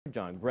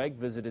Gregg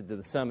visited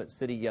the Summit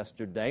City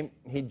yesterday.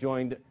 He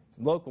joined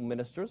local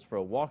ministers for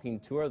a walking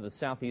tour of the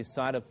southeast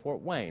side of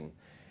Fort Wayne.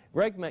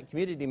 Gregg met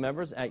community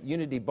members at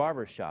Unity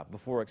Barbershop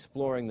before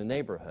exploring the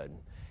neighborhood.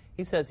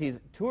 He says he's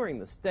touring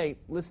the state,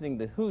 listening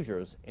to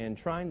Hoosiers, and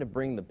trying to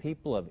bring the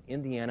people of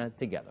Indiana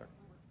together.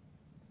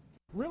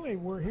 Really,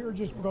 we're here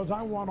just because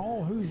I want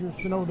all Hoosiers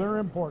to know they're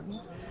important.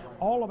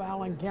 All of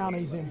Allen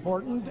County is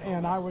important,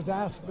 and I was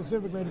asked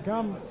specifically to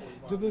come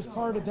to this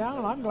part of town,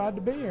 and I'm glad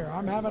to be here.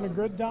 I'm having a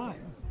good time.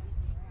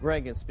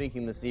 Gregg is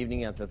speaking this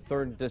evening at the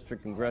 3rd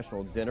District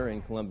Congressional Dinner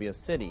in Columbia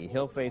City.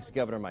 He'll face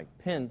Governor Mike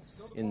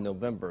Pence in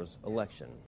November's election.